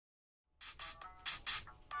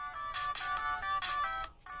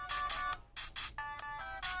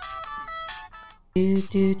We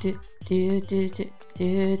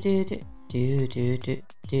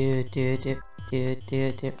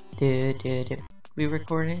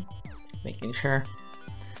recording? Making sure.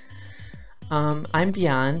 I'm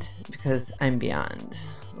beyond because I'm beyond.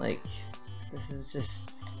 Like, this is just...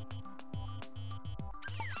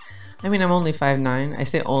 I mean, I'm only 5'9". I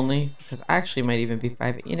say only because I actually might even be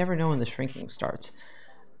 5'8". You never know when the shrinking starts.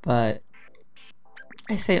 But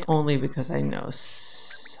I say only because I know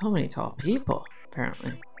so many tall people,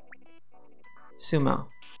 apparently. Sumo.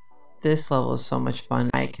 This level is so much fun.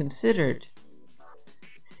 I considered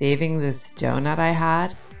saving this donut I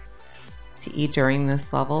had to eat during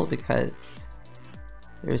this level because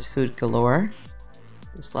there's food galore.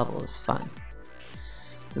 This level is fun.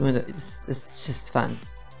 It's just fun.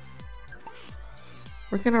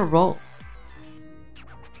 We're gonna roll.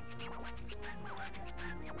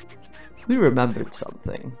 We remembered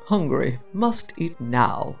something. Hungry. Must eat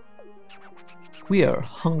now. We are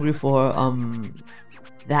hungry for,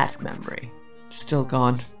 that memory. Still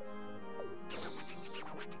gone.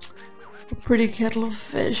 A pretty kettle of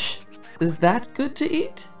fish. Is that good to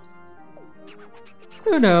eat?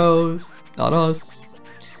 Who knows? Not us.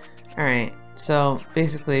 Alright, so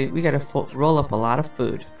basically we gotta roll up a lot of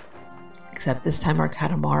food. Except this time our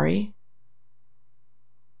Katamari.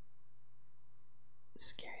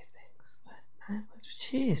 Scary things. What?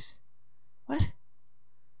 Jeez. What?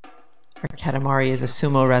 Our Katamari is a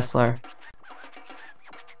sumo wrestler.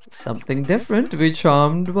 Something different to be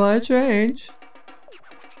charmed by change.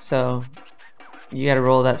 So, you gotta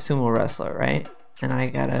roll that sumo wrestler, right? And I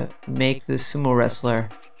gotta make this sumo wrestler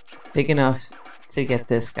big enough to get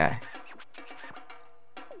this guy.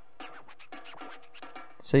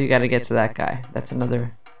 So you gotta get to that guy. That's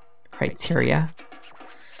another criteria.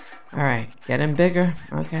 Alright, get him bigger.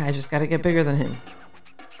 Okay, I just gotta get bigger than him.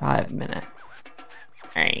 5 minutes.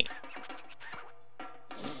 Alright.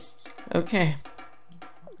 Okay.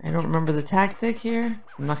 I don't remember the tactic here.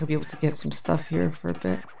 I'm not gonna be able to get some stuff here for a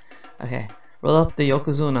bit. Okay. Roll up the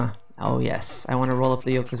Yokozuna. Oh yes, I want to roll up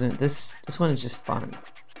the Yokozuna. This one is just fun.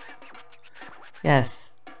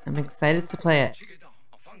 Yes, I'm excited to play it.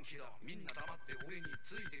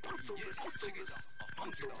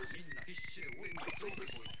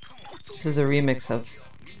 This is a remix of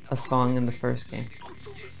a song in the first game.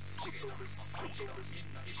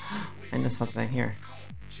 I know something here.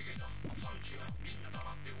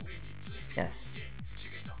 Yes.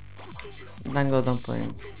 Dango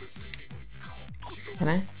dumpling. Can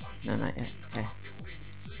I? No, not yet. Okay.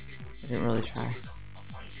 I didn't really try.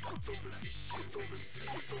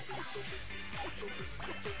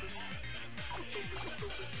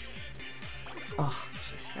 Oh,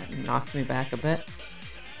 jeez, that knocked me back a bit.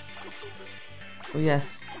 Oh,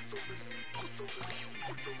 yes.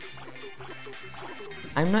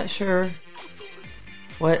 I'm not sure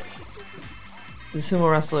what the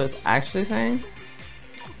sumo wrestler is actually saying.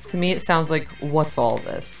 To me, it sounds like, what's all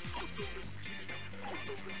this?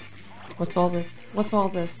 What's all this? What's all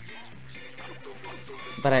this?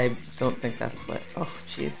 But I don't think that's what... Oh,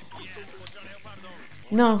 jeez.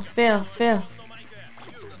 No, fail, fail.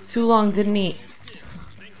 Too long, didn't eat.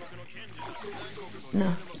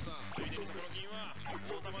 No.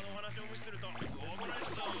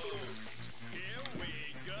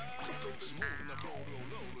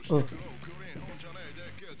 Oh.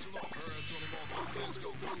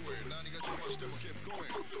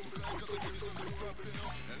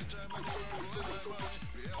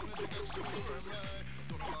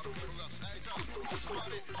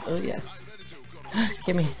 Oh yes.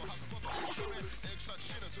 Give me.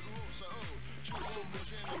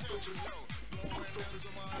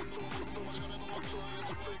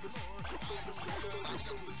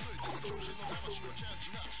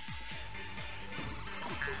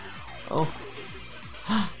 Oh.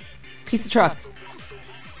 Pizza truck.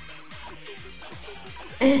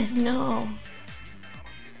 No.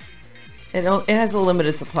 It has a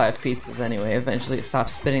limited supply of pizzas anyway. Eventually it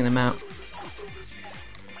stops spitting them out.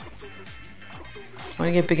 I want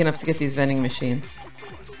to get big enough to get these vending machines.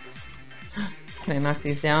 Can I knock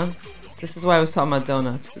these down? This is why I was talking about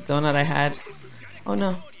donuts. The donut I had... Oh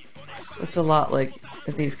no. Looked a lot like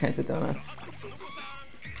these kinds of donuts.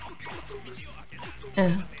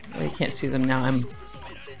 Well, you can't see them now. I'm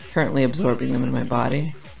currently absorbing them in my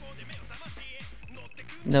body.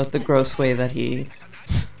 Note the gross way that he eats.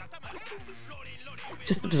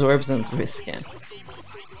 Just absorbs them through his skin.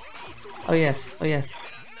 Oh yes, oh yes.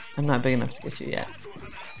 I'm not big enough to get you yet.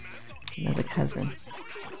 Another cousin.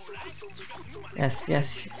 Yes,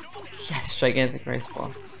 yes, yes, gigantic rice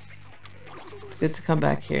ball. It's good to come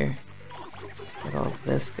back here. Get all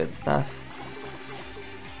this good stuff.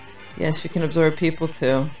 Yes, you can absorb people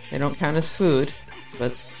too. They don't count as food,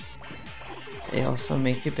 but they also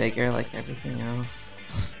make you bigger like everything else.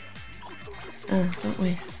 Don't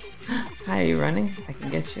waste. Hi, are you running? I can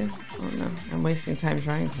get you? Oh no, I'm wasting time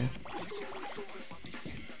trying to.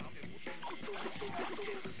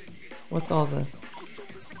 What's all this?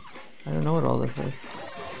 I don't know what all this is.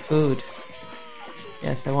 Food.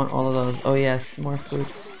 Yes, I want all of those. Oh yes, more food.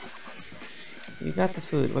 You got the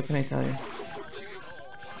food, what can I tell you?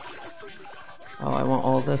 Oh, I want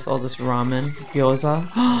all this ramen. Gyoza.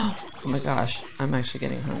 Oh my gosh, I'm actually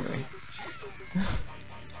getting hungry.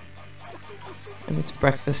 And it's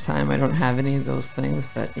breakfast time, I don't have any of those things,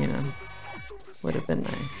 but you know, would have been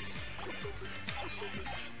nice.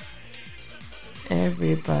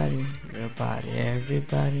 Everybody, your body,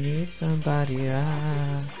 everybody needs somebody.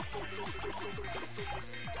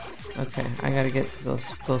 Okay, I gotta get to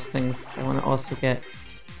those things. I want to also get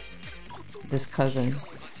this cousin.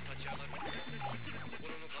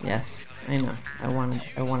 Yes, I know. I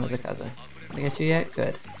wanted the cousin. Did I get you yet?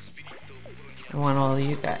 Good. I want all of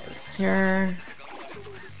you guys here.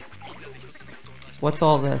 What's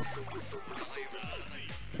all this?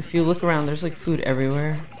 If you look around, there's like food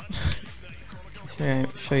everywhere. I'll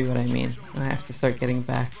show you what I mean. I have to start getting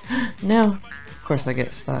back. No! Of course I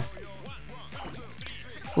get stuck.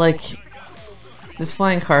 Like, this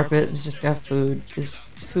flying carpet has just got food.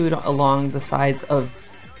 There's food along the sides of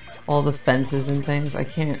all the fences and things. I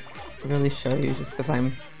can't really show you just because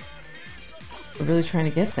I'm really trying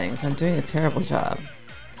to get things. I'm doing a terrible job.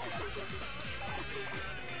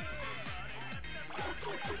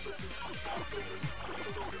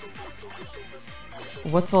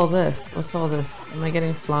 What's all this? What's all this? Am I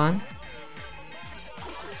getting flan?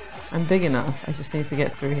 I'm big enough. I just need to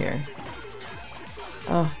get through here.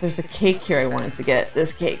 Oh, there's a cake here I wanted to get.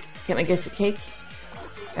 This cake. Can I get you cake?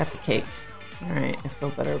 Got the cake. Alright, I feel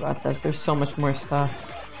better about that. There's so much more stuff.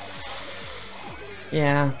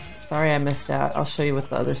 Yeah, sorry I missed out. I'll show you what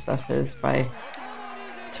the other stuff is by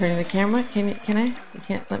turning the camera. Can I? You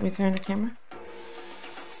can't let me turn the camera? I'm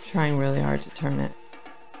trying really hard to turn it.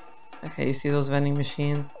 Okay, you see those vending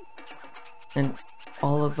machines? And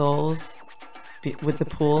all of those with the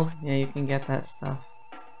pool? Yeah, you can get that stuff.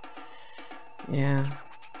 Yeah.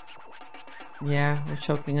 Yeah, we're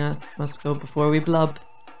choking up. Let's go before we blub.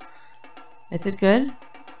 I did good?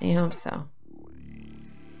 I hope so.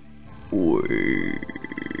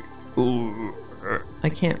 I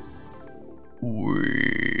can't.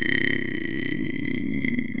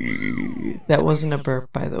 That wasn't a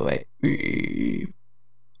burp, by the way.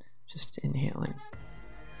 Just inhaling.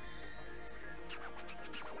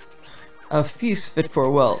 A feast fit for,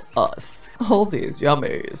 well, us. All these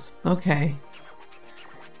yummies. Okay.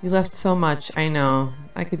 You left so much, I know.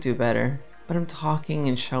 I could do better. But I'm talking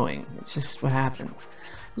and showing. It's just what happens.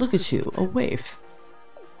 Look at you, a waif.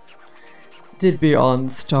 Did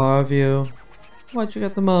beyond starve you? What you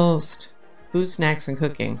got the most? Food, snacks, and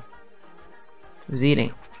cooking. Who's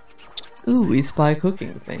eating? Ooh, we spy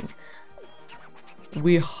cooking thing.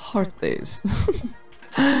 We heart these.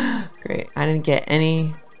 Great. I didn't get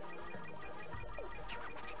any.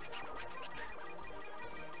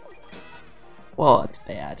 Whoa, that's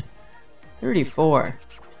bad. 34.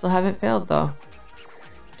 Still haven't failed though.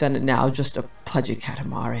 Done it now, just a pudgy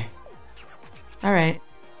Katamari. Alright.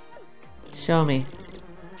 Show me.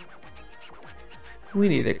 We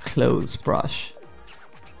need a clothes brush.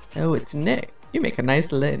 Oh, it's Nick. You make a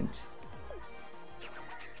nice lint.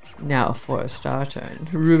 Now for a starter,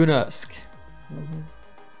 Rubenesque.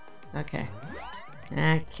 Okay.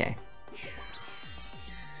 Okay.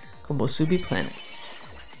 Komosubi planets.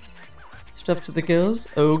 Stuff to the gills?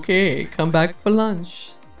 Okay, come back for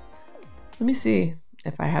lunch. Let me see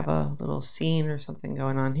if I have a little scene or something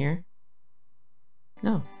going on here.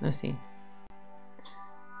 No, no scene.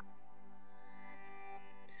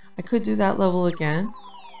 I could do that level again,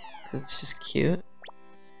 because it's just cute,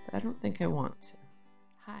 but I don't think I want to.